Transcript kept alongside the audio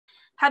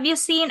Have you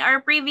seen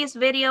our previous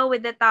video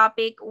with the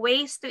topic,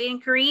 Ways to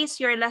Increase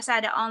Your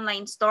Lazada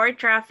Online Store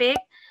Traffic?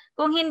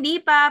 Kung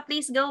hindi pa,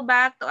 please go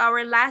back to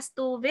our last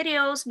two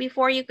videos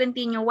before you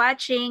continue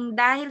watching.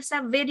 Dahil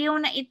sa video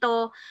na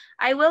ito,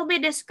 I will be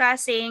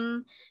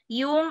discussing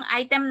yung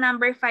item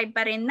number 5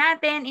 pa rin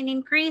natin in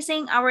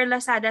increasing our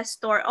Lazada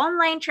store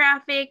online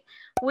traffic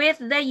with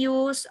the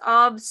use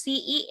of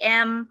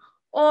CEM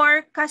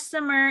or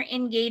Customer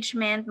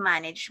Engagement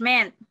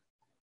Management.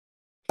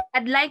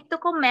 I'd like to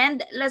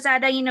commend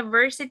Lazada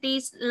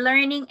University's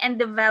Learning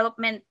and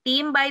Development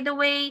team, by the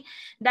way,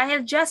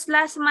 dahil just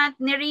last month,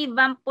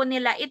 nirevamp po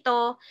nila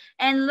ito,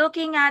 and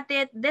looking at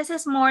it, this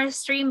is more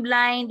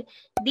streamlined,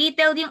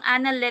 detailed yung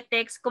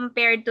analytics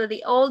compared to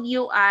the old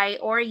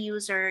UI or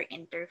user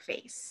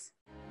interface.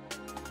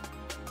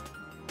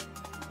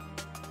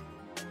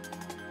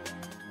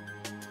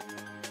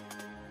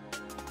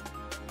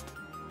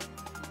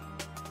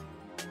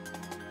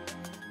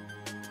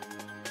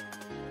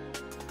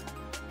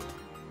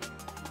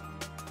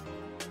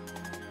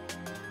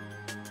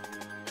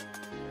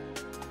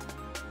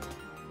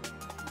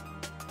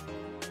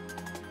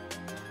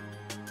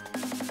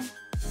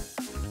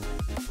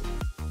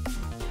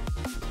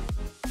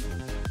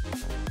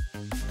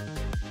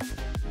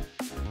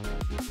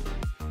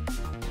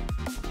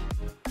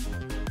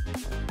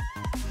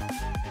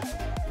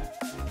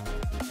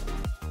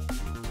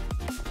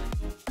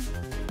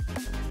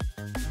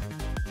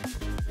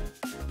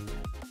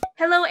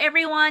 Hello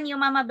everyone,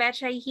 yung Mama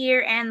Betchay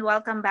here and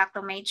welcome back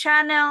to my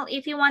channel.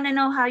 If you want to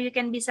know how you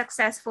can be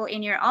successful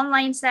in your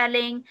online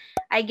selling,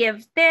 I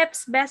give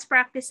tips, best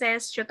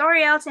practices,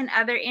 tutorials, and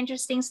other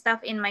interesting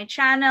stuff in my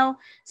channel.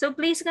 So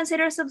please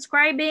consider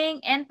subscribing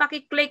and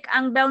paki-click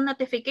ang bell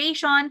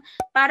notification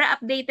para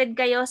updated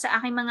kayo sa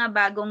aking mga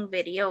bagong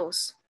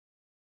videos.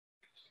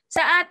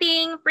 Sa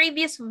ating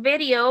previous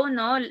video,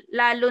 no,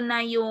 lalo na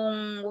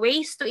yung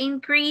ways to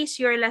increase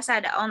your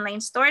Lazada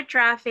online store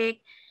traffic,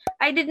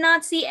 I did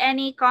not see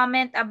any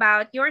comment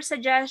about your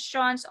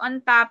suggestions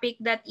on topic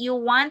that you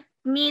want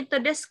me to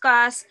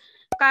discuss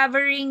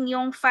covering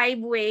yung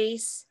 5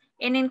 ways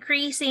in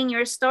increasing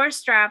your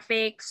store's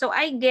traffic. So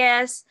I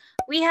guess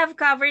we have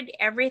covered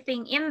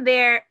everything in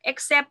there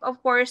except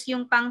of course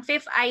yung pang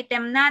 5th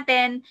item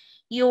natin,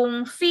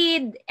 yung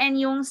feed and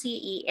yung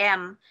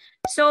CEM.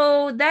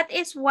 So that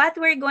is what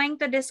we're going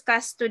to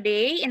discuss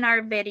today in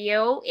our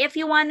video. If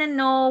you want to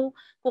know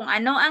kung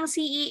ano ang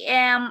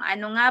CEM,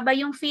 ano nga ba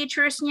yung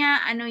features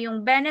niya, ano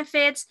yung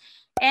benefits,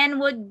 and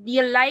would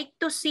you like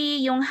to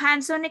see yung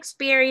hands-on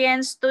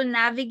experience to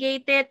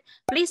navigate it,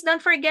 please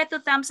don't forget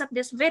to thumbs up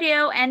this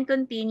video and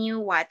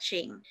continue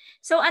watching.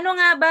 So ano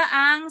nga ba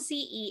ang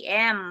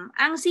CEM?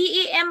 Ang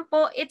CEM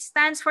po, it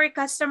stands for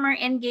Customer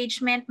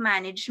Engagement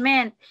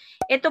Management.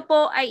 Ito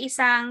po ay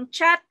isang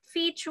chat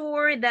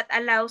feature that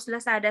allows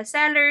Lazada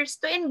sellers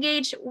to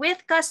engage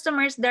with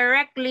customers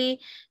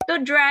directly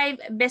to drive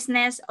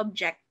business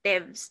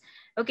objectives.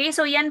 Okay,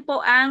 so yan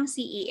po ang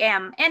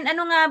CEM. And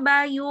ano nga ba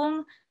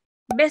yung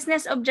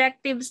business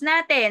objectives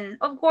natin?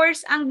 Of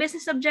course, ang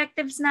business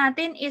objectives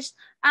natin is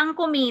ang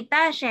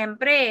kumita,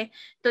 syempre,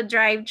 to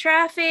drive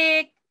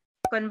traffic,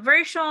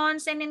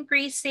 conversions, and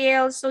increase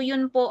sales. So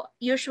yun po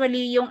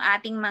usually yung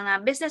ating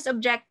mga business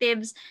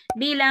objectives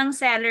bilang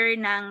seller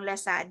ng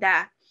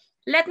Lazada.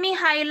 Let me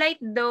highlight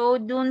though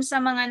dun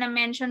sa mga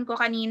na-mention ko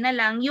kanina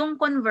lang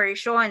yung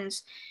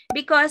conversions,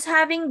 because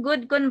having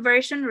good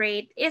conversion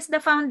rate is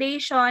the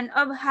foundation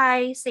of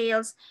high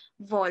sales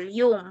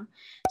volume.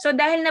 So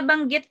dahil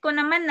nabanggit ko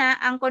naman na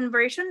ang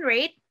conversion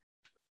rate,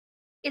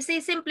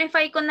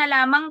 isi-simplify ko na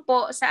lamang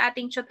po sa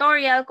ating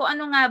tutorial kung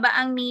ano nga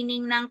ba ang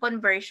meaning ng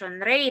conversion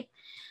rate.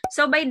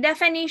 So by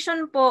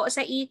definition po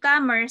sa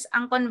e-commerce,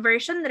 ang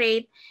conversion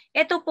rate,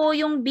 ito po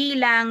yung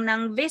bilang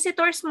ng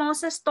visitors mo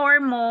sa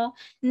store mo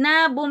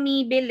na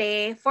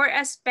bumibili for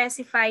a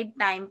specified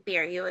time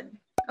period.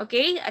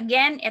 Okay?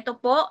 Again, ito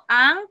po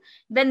ang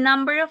the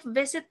number of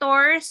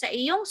visitors sa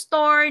iyong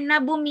store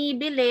na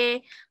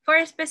bumibili for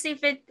a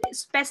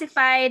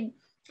specified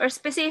or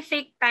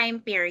specific time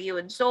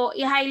period. So,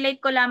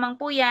 i-highlight ko lamang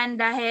po yan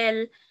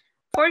dahil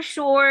for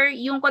sure,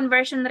 yung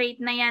conversion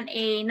rate na yan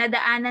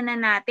nadaanan na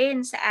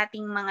natin sa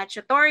ating mga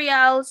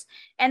tutorials.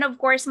 And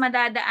of course,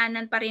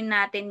 madadaanan pa rin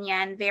natin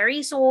yan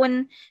very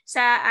soon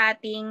sa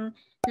ating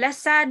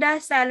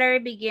Lazada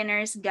Seller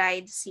Beginner's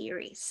Guide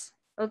series.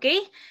 Okay?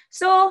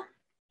 So,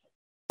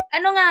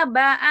 ano nga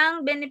ba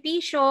ang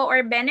benepisyo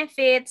or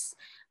benefits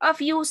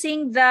of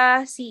using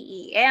the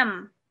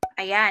CEM?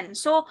 Ayan.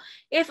 So,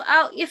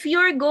 if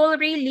your goal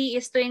really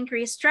is to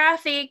increase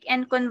traffic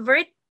and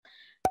convert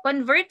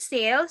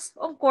sales,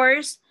 of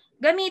course,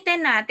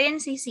 gamitin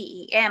natin si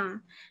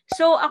CEM.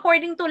 So,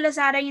 according to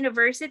Lazada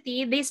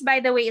University, this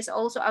by the way is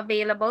also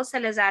available sa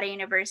Lazada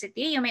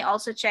University. You may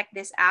also check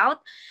this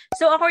out.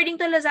 So, according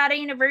to Lazada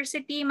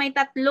University, may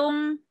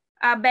tatlong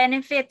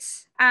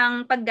benefits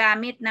ang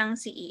paggamit ng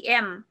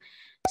CEM.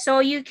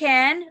 So, you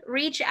can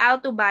reach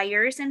out to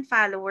buyers and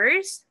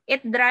followers.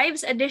 It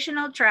drives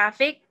additional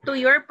traffic to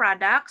your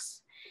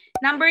products.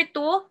 Number 2,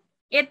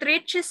 it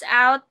reaches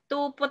out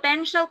to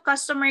potential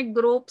customer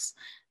groups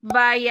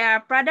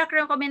via product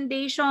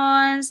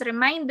recommendations,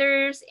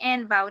 reminders,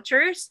 and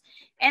vouchers.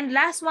 And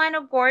last one,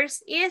 of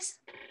course,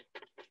 is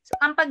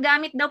ang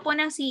paggamit daw po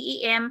ng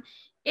CEM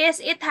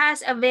is it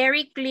has a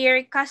very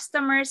clear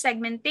customer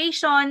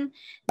segmentation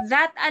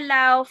that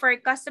allow for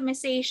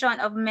customization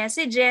of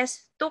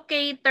messages to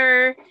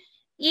cater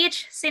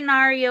each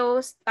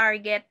scenario's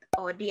target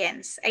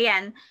audience.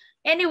 Ayan.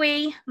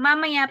 Anyway,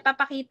 mamaya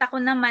papakita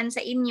ko naman sa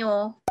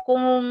inyo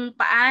kung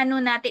paano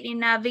natin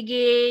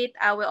i-navigate.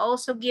 I will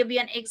also give you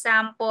an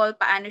example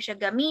paano siya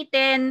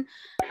gamitin.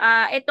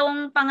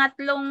 Itong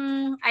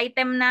pangatlong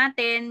item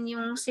natin,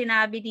 yung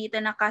sinabi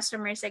dito na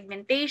customer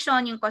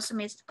segmentation, yung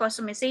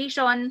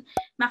customization,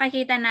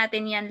 makikita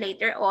natin yan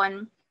later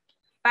on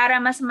para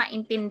mas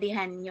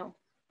maintindihan nyo.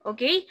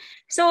 Okay?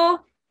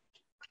 So,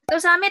 to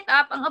sum it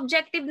up, ang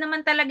objective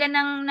naman talaga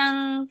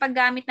ng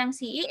paggamit ng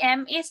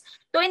CEM is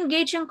to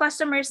engage yung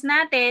customers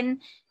natin,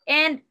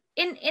 and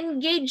in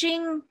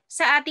engaging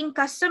sa ating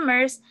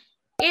customers,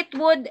 it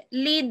would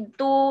lead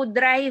to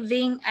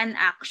driving an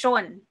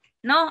action.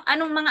 No?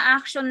 Anong mga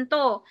action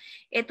to?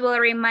 It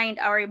will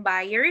remind our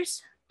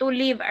buyers to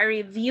leave a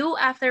review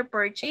after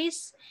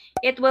purchase.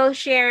 It will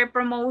share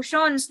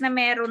promotions na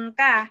meron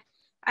ka.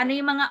 Ano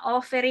yung mga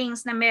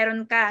offerings na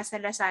meron ka sa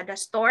Lazada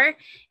store.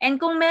 And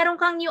kung meron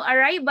kang new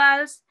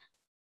arrivals,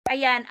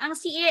 ayan, ang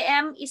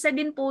CEM, isa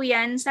din po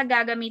yan sa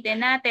gagamitin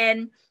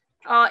natin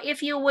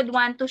if you would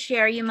want to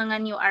share yung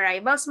mga new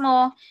arrivals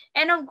mo.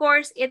 And of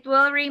course, it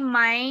will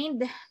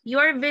remind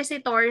your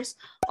visitors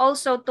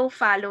also to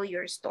follow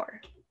your store.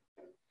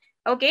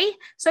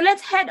 Okay, so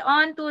let's head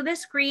on to the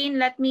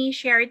screen. Let me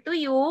share to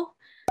you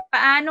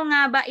paano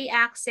nga ba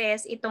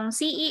i-access itong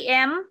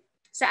CEM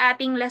sa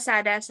ating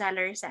Lazada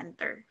Seller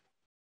Center.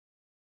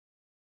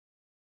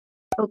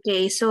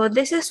 Okay, so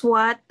this is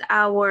what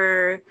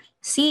our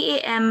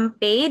CEM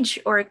page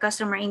or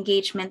Customer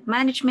Engagement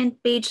Management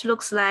page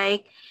looks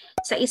like.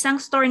 Sa isang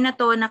store na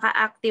to,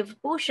 naka-active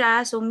po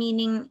siya. So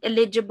meaning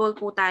eligible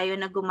po tayo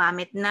na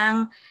gumamit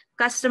ng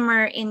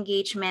Customer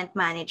Engagement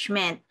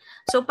Management.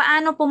 So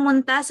paano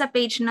pumunta sa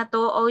page na to?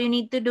 All you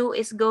need to do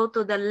is go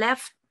to the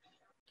left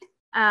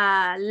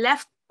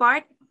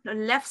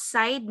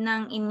side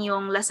ng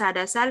inyong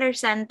Lazada Seller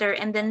Center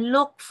and then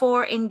look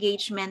for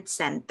Engagement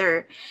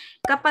Center.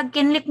 Kapag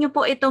kinlik nyo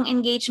po itong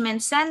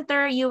Engagement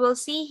Center, you will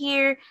see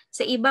here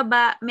sa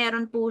ibaba,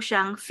 meron po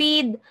siyang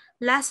feed,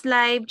 last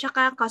live,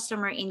 tsaka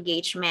customer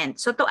engagement.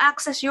 So to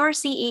access your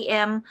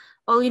CEM,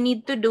 all you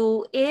need to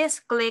do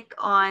is click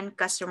on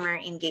customer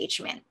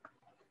engagement.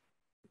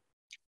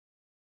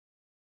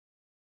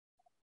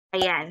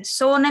 Ayan.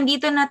 So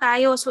nandito na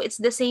tayo. So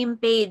it's the same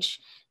page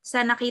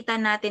sa nakita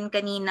natin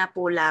kanina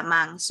po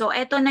lamang. So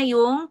ito na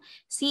yung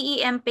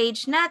CEM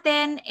page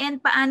natin, and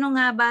paano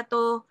nga ba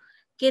to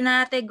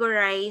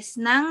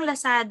kinategorize ng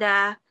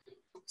Lazada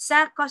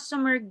sa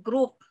customer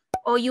group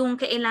o yung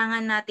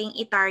kailangan nating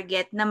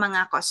i-target na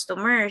mga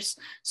customers.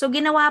 So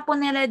ginawa po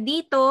nila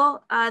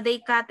dito,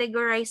 they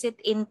categorize it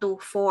into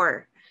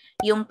 4.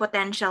 Yung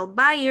potential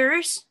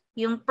buyers,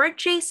 yung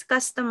purchase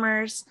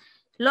customers,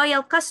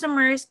 loyal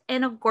customers,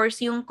 and of course,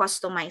 yung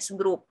customized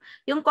group.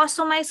 Yung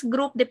customized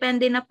group,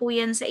 depende na po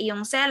yan sa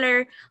iyong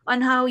seller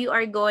on how you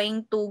are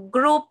going to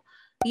group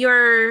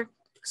your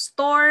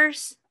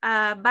stores,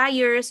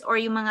 buyers, or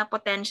yung mga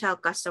potential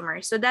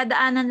customers. So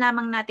dadaanan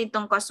lamang natin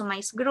tong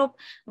customized group,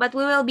 but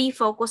we will be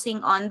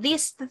focusing on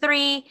these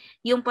 3,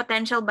 yung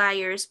potential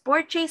buyers,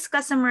 purchase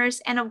customers,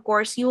 and of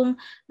course,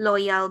 yung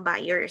loyal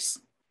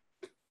buyers.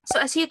 So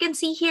as you can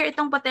see here,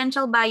 itong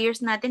potential buyers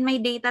natin, may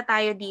data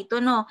tayo dito,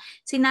 no?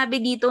 Sinabi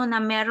dito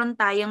na meron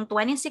tayong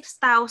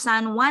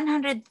 26,133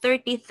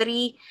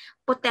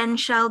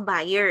 potential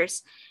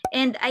buyers.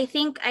 And I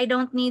think I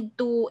don't need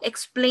to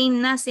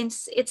explain na,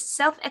 since it's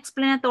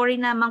self-explanatory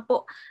naman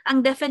po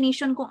ang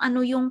definition kung ano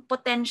yung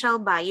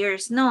potential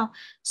buyers, no?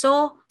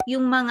 So,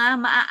 yung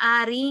mga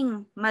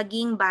maaaring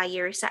maging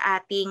buyer sa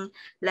ating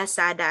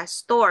Lazada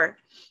store.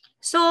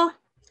 So,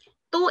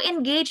 to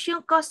engage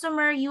yung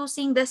customer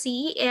using the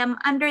CEM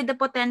under the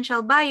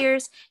potential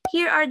buyers,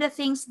 here are the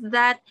things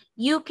that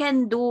you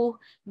can do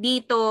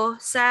dito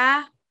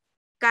sa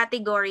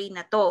category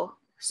na to.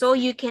 So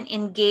you can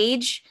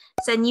engage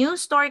sa new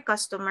store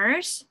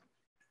customers,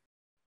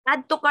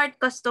 add to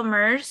cart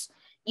customers,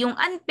 yung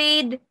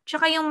unpaid,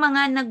 tsaka yung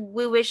mga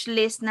nag-wish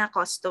list na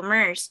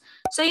customers.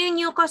 So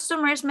yung new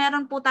customers,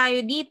 meron po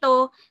tayo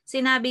dito,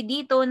 sinabi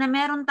dito na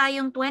meron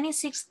tayong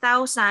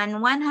 26,133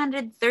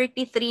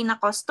 na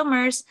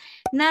customers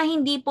na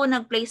hindi po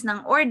nag-place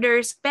ng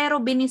orders pero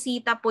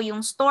binisita po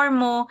yung store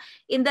mo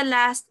in the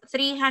last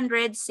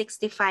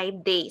 365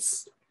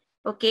 days.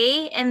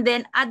 Okay? And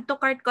then add to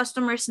cart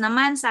customers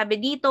naman, sabi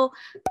dito,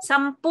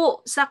 10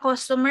 sa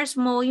customers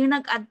mo yung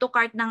nag-add to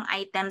cart ng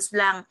items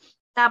lang.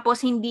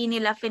 Tapos hindi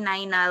nila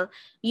final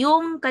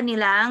yung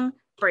kanilang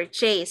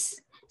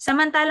purchase.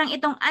 Samantalang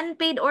itong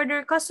unpaid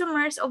order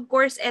customers, of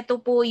course,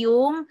 ito po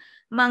yung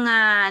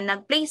mga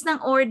nag-place ng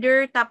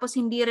order tapos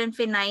hindi rin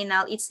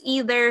final. It's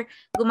either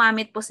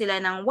gumamit po sila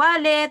ng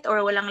wallet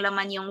or walang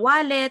laman yung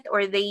wallet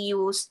or they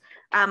use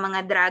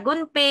mga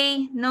Dragon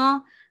Pay,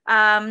 no?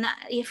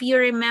 If you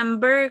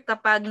remember,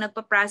 kapag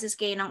nagpa-process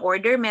kayo ng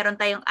order, meron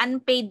tayong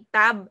unpaid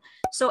tab.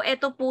 So,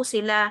 ito po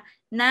sila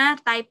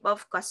na type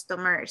of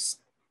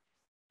customers.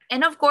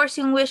 And of course,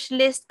 yung wish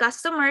list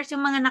customers,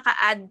 yung mga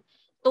naka-add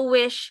to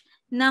wish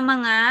na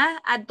mga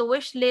add to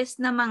wish list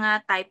na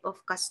mga type of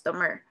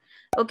customer.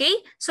 Okay?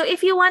 So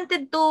if you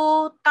wanted to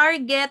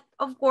target,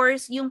 of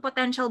course, yung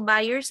potential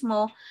buyers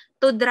mo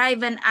to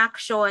drive an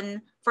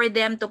action for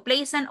them to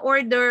place an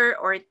order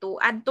or to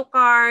add to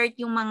cart,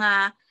 yung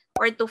mga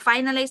or to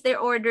finalize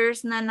their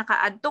orders na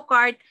naka-add to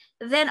cart,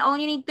 then all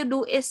you need to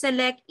do is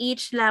select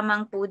each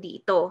lamang po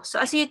dito.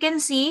 So as you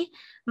can see,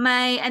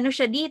 may ano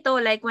siya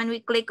dito, like when we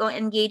click on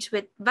engage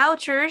with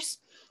vouchers,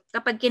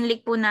 kapag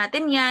kinlik po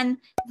natin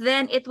yan,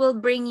 then it will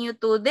bring you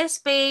to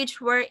this page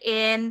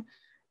wherein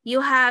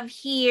you have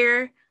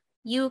here,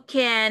 you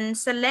can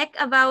select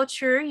a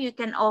voucher, you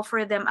can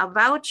offer them a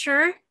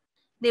voucher,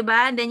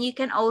 diba? Then you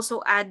can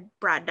also add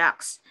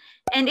products.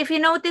 And if you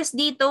notice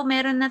dito,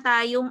 meron na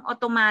tayong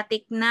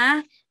automatic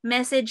na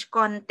message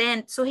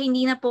content. So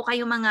hindi na po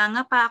kayo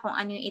mangangapa kung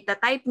ano yung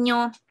itatype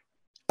nyo.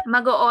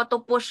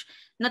 Mag-auto push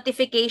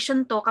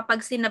notification to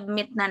kapag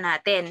sinubmit na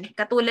natin.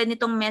 Katulad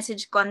nitong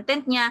message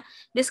content niya,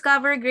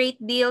 discover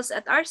great deals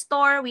at our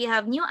store. We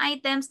have new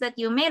items that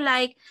you may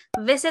like.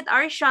 Visit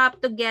our shop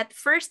to get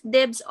first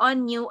dibs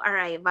on new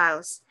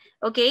arrivals.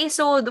 Okay,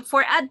 so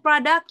for add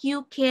product,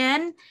 you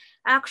can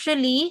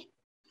actually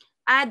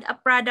add a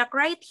product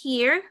right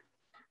here.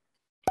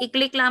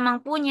 I-click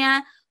lamang po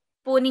niya,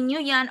 punin nyo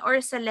yan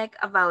or select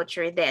a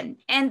voucher then.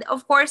 And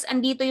of course,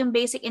 andito yung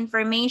basic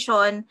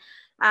information.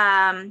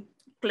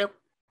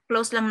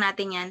 Close lang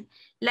natin yan.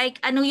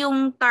 Like, ano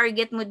yung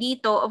target mo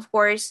dito, of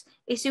course,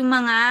 is yung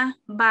mga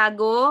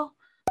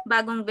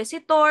bagong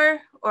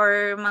visitor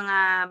or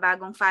mga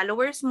bagong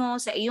followers mo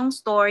sa iyong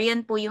store.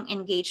 Yan po yung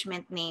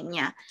engagement name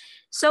niya.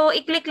 So,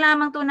 i-click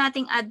lamang to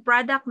nating add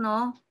product,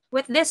 no?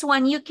 With this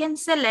one, you can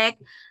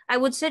select, I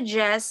would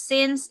suggest,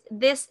 since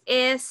this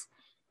is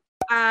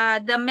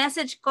the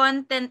message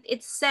content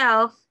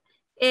itself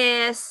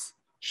is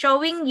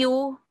showing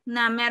you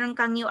na meron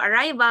kang new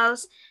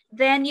arrivals,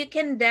 then you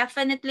can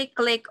definitely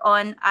click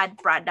on add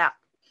product.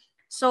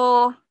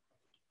 So,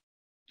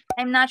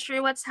 I'm not sure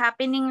what's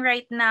happening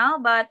right now,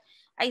 but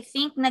I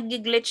think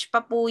nag-glitch pa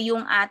po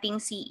yung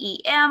ating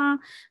CEM.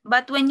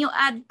 But when you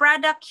add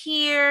product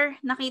here,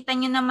 nakita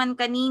nyo naman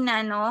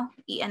kanina, no?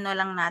 I-ano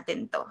lang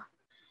natin to.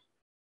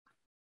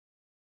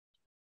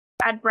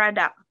 Add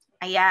product.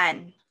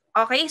 Ayan.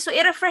 Okay, so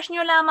i-refresh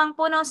nyo lamang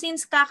po, no,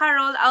 since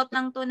kaka-roll out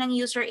lang to ng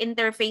user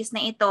interface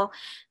na ito,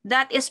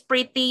 that is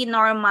pretty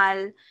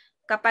normal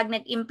kapag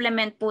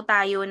nag-implement po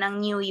tayo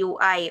ng new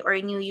UI or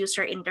new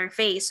user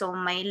interface. So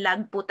may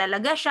lag po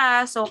talaga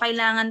siya, so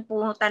kailangan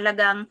po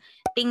talagang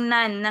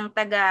tingnan ng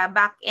taga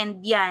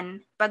back-end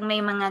yan pag may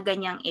mga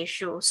ganyang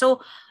issue. So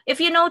if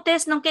you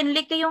notice, nung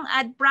kinlik yung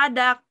add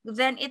product,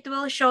 then it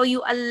will show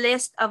you a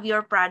list of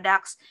your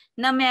products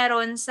na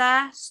meron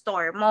sa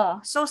store mo.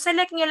 So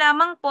select nyo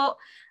lamang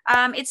po.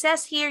 It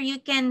says here you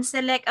can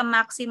select a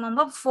maximum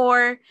of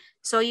 4.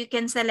 So you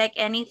can select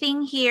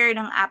anything here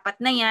ng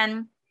 4 na yan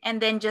and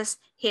then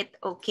just hit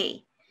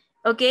OK.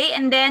 Okay,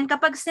 and then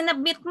kapag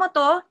sinubmit mo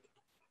to,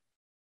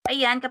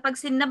 ayan, kapag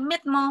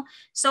sinubmit mo,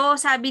 so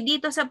sabi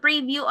dito sa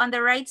preview on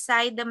the right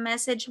side, the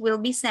message will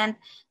be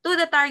sent to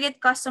the target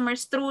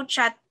customers through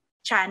chat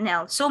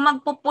channel. So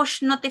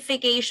magpo-push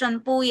notification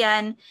po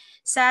yan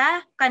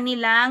sa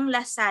kanilang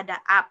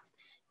Lazada app.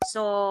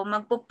 So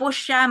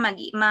magpo-push siya,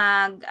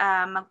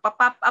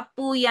 magpa-pop up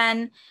po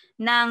yan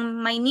ng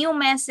may new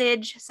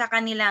message sa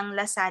kanilang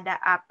Lazada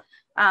app,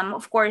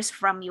 of course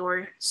from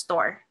your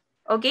store.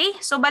 Okay,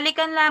 so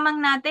balikan lamang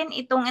natin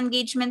itong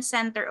engagement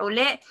center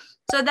uli.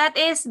 So that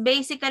is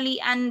basically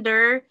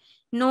under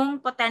nung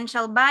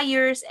potential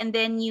buyers and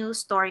then new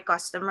store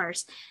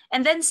customers.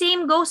 And then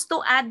same goes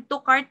to add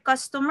to cart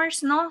customers,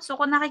 no? So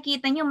kung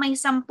nakikita nyo, may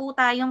 10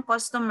 tayong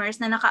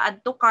customers na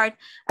naka-add to cart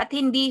at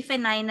hindi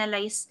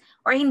finalize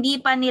or hindi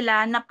pa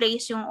nila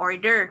na-place yung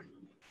order.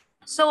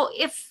 So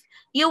if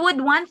you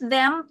would want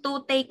them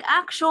to take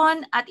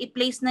action at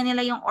i-place na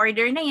nila yung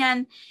order na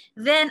yan,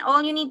 then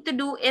all you need to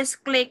do is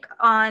click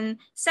on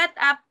set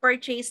up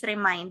purchase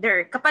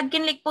reminder. Kapag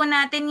kinlik po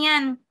natin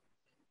yan,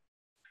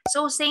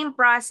 so same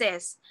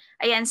process.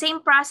 Ayan,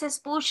 same process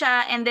po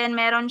siya and then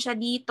meron siya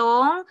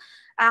ditong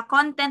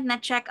content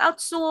na check out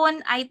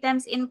soon,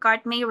 items in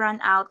cart may run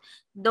out,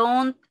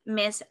 don't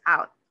miss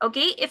out.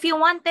 Okay, if you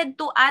wanted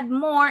to add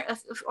more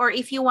or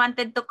if you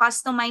wanted to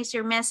customize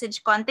your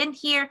message content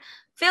here,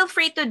 feel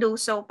free to do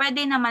so.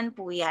 Pwede naman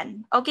po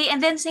yan. Okay,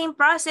 and then same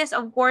process,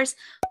 of course,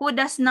 who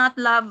does not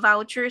love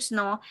vouchers,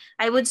 no?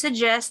 I would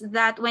suggest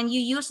that when you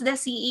use the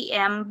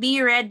CEM, be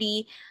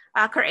ready,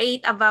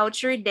 create a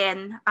voucher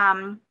din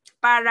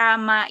para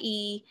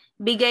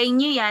maibigay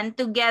nyo yan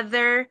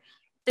together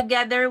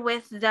together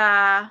with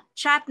the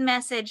chat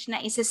message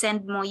na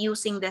isesend mo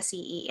using the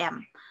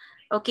CEM.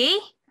 Okay?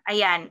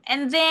 Ayan.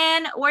 And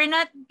then, we're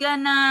not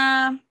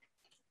gonna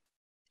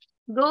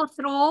go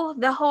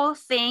through the whole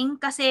thing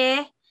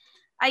kasi,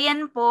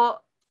 ayan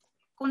po,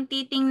 kung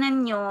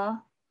titingnan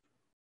nyo,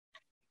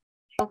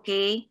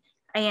 okay,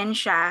 ayan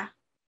siya.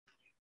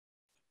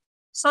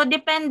 So,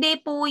 depende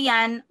po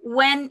yan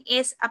when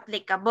is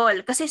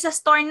applicable. Kasi sa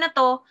store na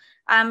to,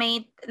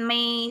 may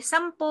 10,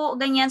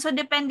 ganyan. So,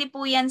 depende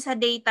po yan sa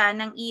data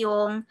ng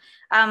iyong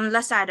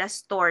Lazada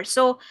store.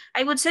 So,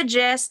 I would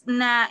suggest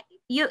na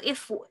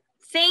if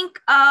think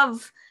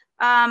of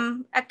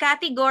a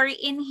category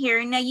in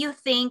here na you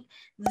think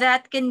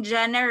that can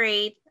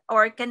generate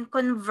or can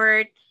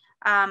convert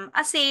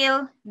a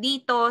sale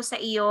dito sa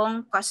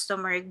iyong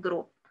customer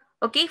group.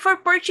 Okay, for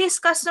purchase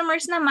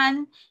customers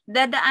naman,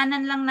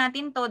 dadaanan lang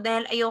natin to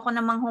dahil ayoko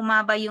namang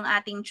humaba yung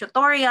ating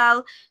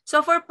tutorial.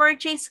 So for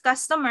purchase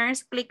customers,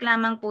 click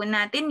lamang po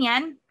natin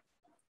yan.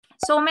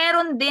 So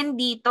meron din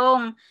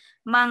ditong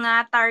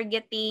mga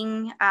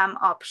targeting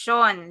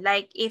option.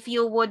 Like if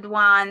you would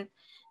want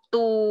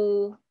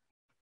to,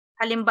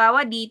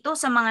 halimbawa dito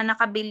sa mga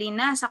nakabili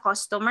na sa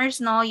customers,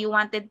 no, you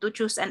wanted to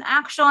choose an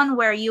action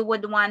where you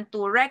would want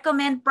to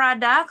recommend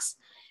products,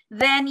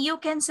 then you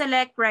can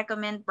select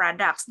recommend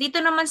products. Dito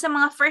naman sa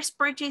mga first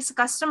purchase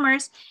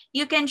customers,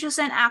 you can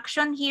choose an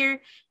action here.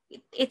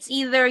 It's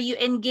either you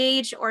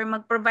engage or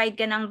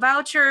mag-provide ka ng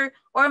voucher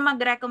or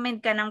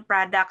mag-recommend ka ng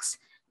products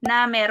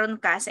na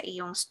meron ka sa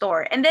iyong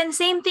store. And then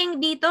same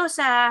thing dito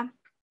sa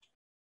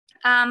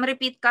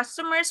repeat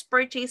customers,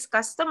 purchase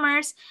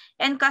customers,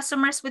 and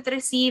customers with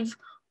receive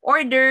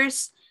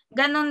orders.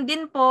 Ganon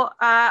din po,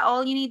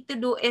 all you need to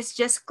do is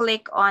just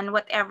click on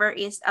whatever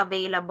is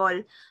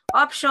available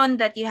option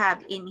that you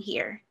have in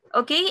here.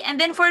 Okay, and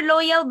then for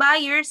loyal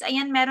buyers,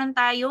 ayan, meron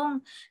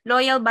tayong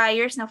loyal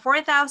buyers na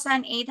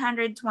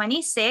 4,826.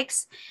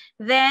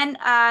 Then,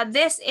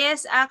 this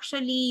is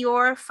actually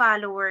your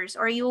followers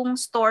or yung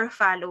store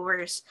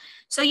followers.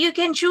 So you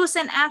can choose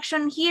an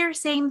action here,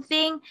 same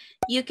thing.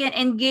 You can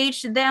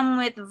engage them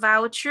with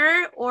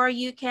voucher or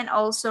you can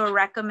also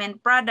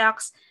recommend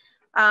products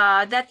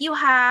that you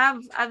have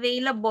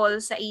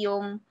available sa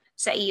iyong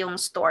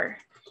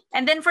store.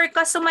 And then for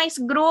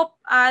customized group,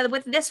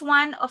 with this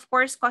one, of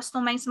course,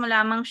 customize mo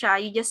lamang siya.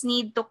 You just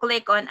need to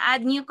click on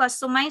add new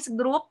customized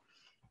group.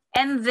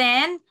 And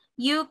then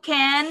you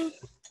can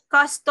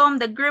custom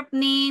the group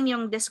name,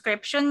 yung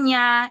description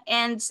niya,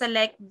 and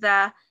select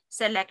the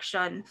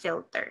selection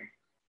filter.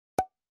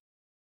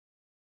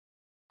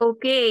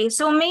 Okay,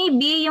 so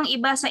maybe yung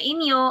iba sa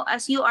inyo,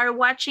 as you are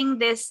watching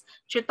this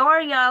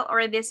tutorial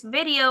or this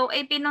video,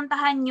 ay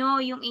pinuntahan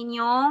nyo yung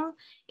inyong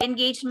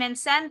engagement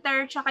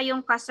center tsaka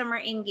yung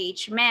customer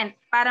engagement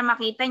para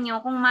makita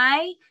nyo kung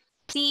may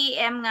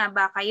CEM nga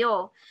ba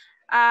kayo.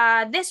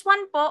 This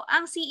one po,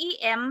 ang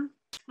CEM,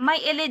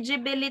 may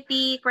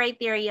eligibility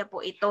criteria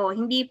po ito.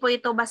 Hindi po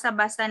ito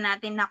basta-basta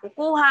natin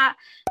nakukuha.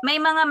 May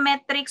mga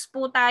metrics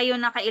po tayo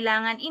na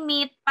kailangan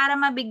i-meet para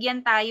mabigyan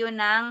tayo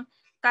ng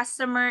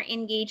customer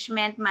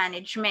engagement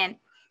management.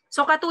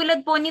 So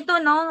katulad po nito,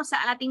 no,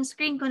 sa ating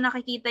screen kung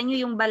nakikita nyo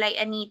yung Balay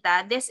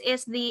Anita, this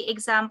is the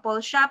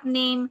example shop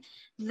name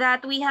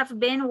that we have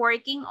been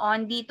working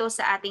on dito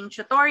sa ating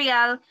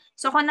tutorial.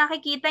 So kung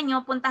nakikita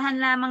nyo,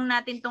 puntahan lamang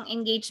natin tong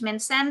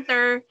engagement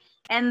center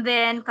and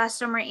then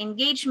customer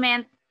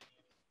engagement.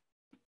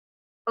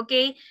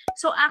 Okay,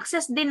 so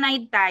access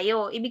denied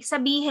tayo. Ibig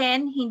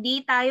sabihin,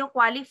 hindi tayo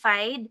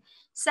qualified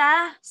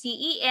sa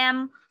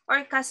CEM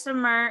or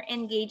Customer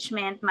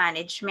Engagement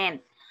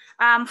Management.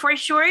 For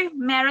sure,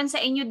 meron sa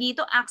inyo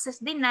dito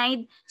access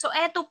denied. So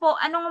eto po,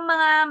 anong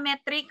mga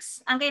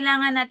metrics ang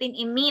kailangan natin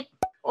i-meet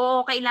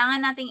o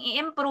kailangan natin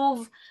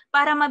i-improve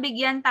para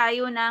mabigyan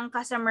tayo ng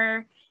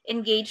Customer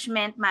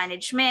Engagement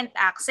Management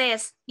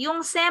access.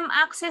 Yung SEM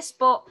access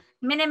po,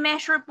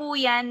 mini-measure po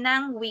yan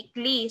ng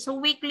weekly.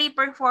 So weekly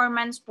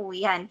performance po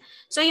yan.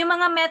 So yung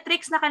mga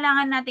metrics na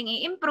kailangan natin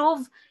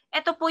i-improve,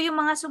 eto po yung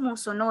mga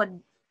sumusunod.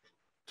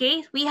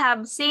 Okay, we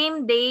have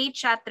same day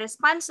chat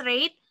response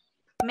rate,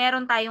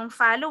 meron tayong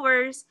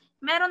followers,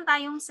 meron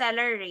tayong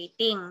seller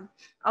rating.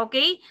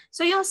 Okay,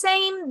 so yung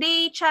same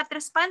day chat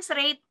response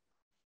rate,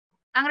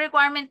 ang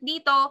requirement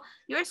dito,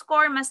 your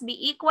score must be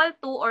equal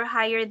to or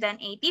higher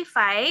than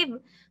 85.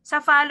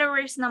 Sa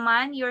followers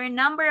naman, your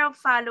number of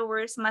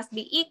followers must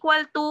be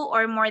equal to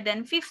or more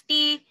than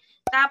 50.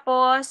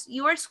 Tapos,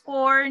 your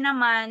score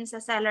naman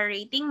sa seller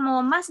rating mo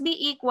must be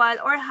equal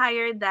or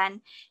higher than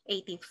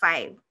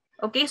 85.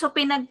 Okay, so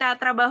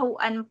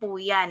pinagtatrabahuan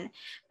po yan.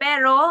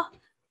 Pero,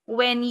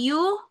 when you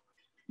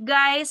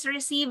guys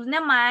receive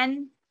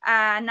naman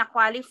na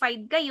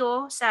qualified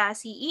kayo sa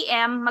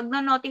CEM,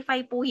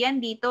 magno-notify po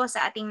yan dito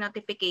sa ating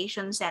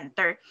notification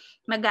center.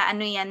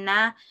 Mag-aano yan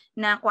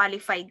na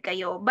qualified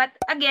kayo. But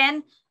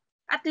again,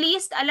 at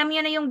least alam nyo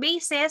na yung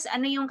basis,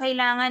 ano yung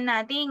kailangan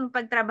nating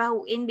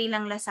pagtrabahuin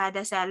bilang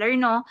Lazada seller,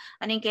 no?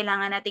 Ano yung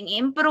kailangan nating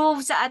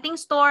improve sa ating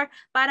store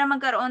para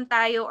magkaroon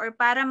tayo or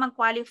para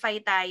mag-qualify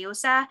tayo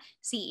sa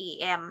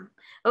CEM.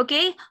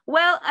 Okay?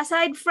 Well,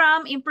 aside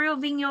from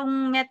improving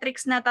yung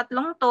metrics na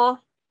tatlong to,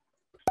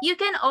 you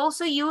can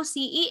also use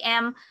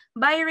CEM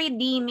by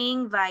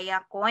redeeming via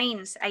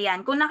coins.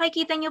 Ayan, kung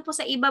nakikita nyo po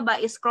sa ibaba,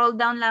 scroll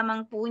down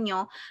lamang po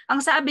nyo. Ang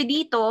sabi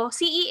dito,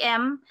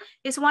 CEM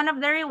is one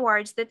of the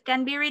rewards that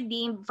can be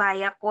redeemed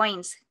via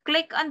coins.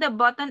 Click on the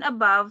button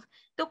above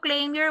to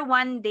claim your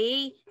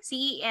one-day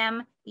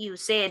CEM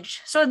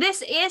usage. So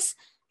this is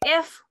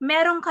if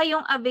meron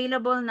kayong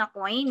available na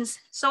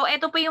coins. So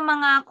ito po yung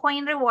mga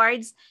coin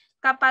rewards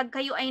kapag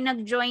kayo ay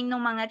nag-join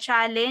ng mga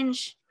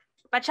challenge,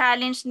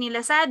 pa-challenge ni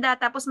Lazada,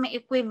 tapos may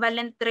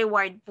equivalent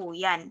reward po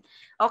yan.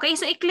 Okay,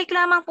 so i-click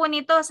lamang po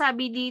nito,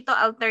 sabi dito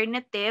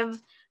alternative,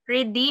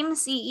 redeem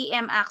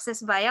CEM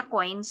access via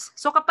coins.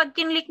 So kapag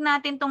kinlik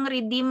natin tong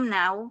redeem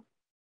now,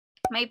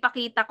 may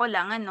pakita ko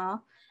lang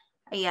ano,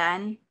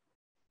 ayan.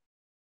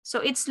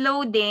 So it's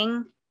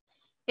loading.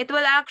 It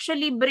will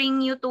actually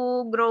bring you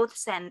to growth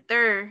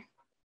center.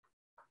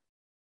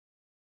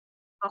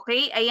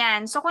 Okay,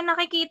 ayan. So kung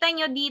nakikita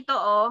nyo dito,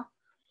 oh,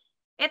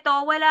 ito,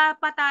 wala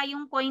pa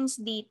tayong coins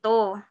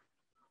dito.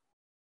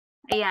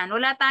 Ayan,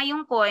 wala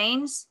tayong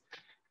coins.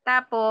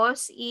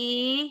 Tapos,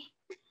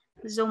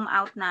 i-zoom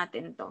out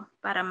natin to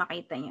para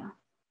makita nyo.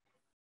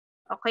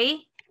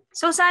 Okay?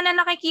 So, sana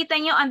nakikita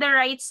nyo on the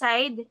right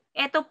side.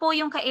 Ito po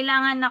yung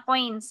kailangan na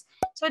coins.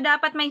 So,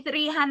 dapat may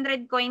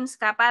 300 coins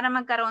ka para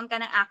magkaroon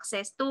ka ng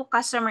access to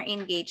customer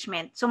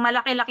engagement. So,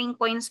 malaki-laking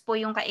coins po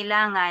yung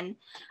kailangan.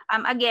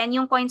 Again,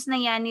 yung coins na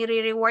yan,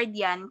 nire-reward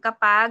yan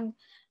kapag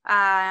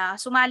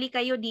sumali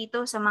kayo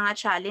dito sa mga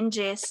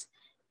challenges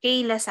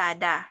kay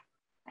Lazada.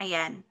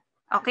 Ayan.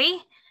 Okay?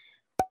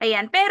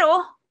 Ayan. Pero,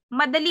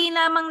 madali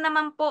lamang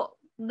naman po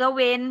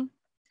gawin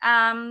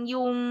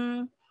yung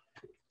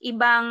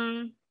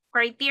ibang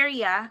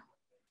criteria.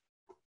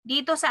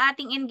 Dito sa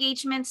ating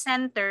engagement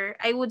center,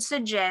 I would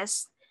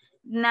suggest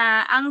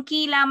na ang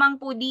key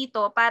lamang po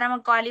dito para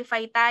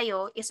mag-qualify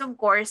tayo is of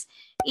course,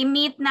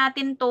 i-meet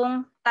natin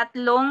tong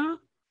tatlong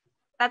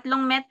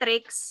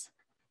metrics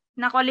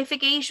na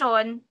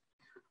qualification,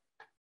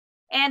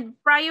 and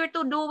prior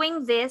to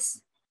doing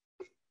this,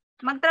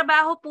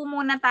 magtrabaho po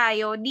muna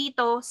tayo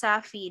dito sa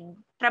feed.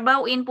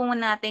 Trabahuin po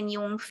muna natin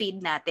yung feed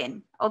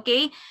natin.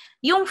 Okay?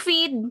 Yung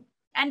feed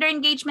under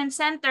engagement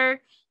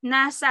center,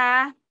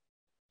 nasa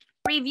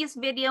previous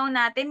video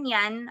natin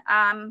yan.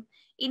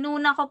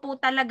 Inuna ko po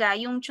talaga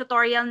yung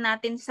tutorial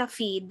natin sa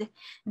feed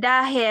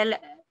dahil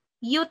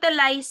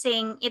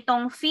utilizing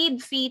itong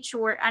feed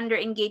feature under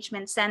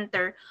engagement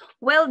center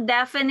will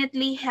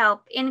definitely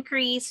help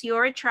increase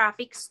your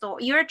traffic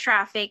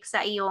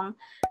sa iyong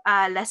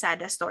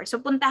Lazada store. So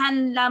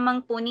puntahan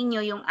lamang po ninyo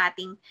yung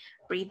ating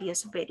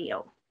previous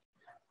video.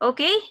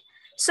 Okay?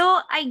 So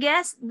I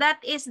guess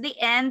that is the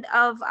end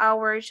of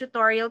our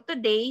tutorial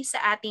today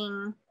sa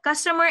ating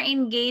customer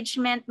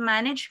engagement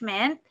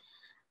management.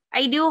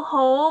 I do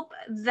hope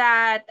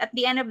that at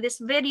the end of this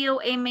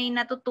video ay may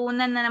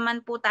natutunan na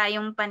naman po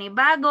tayong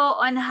panibago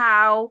on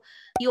how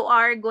you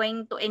are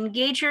going to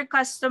engage your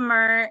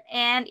customer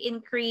and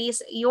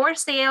increase your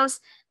sales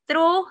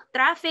through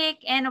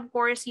traffic and of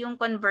course yung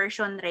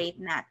conversion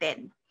rate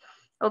natin.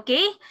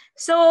 Okay?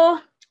 So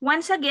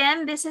once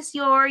again, this is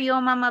your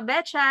Mama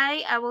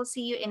Betchay. I will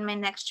see you in my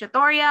next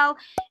tutorial.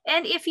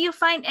 And if you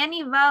find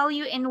any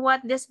value in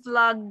what this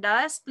vlog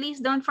does,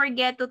 please don't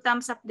forget to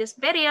thumbs up this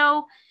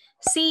video.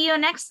 See you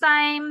next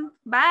time.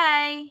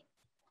 Bye!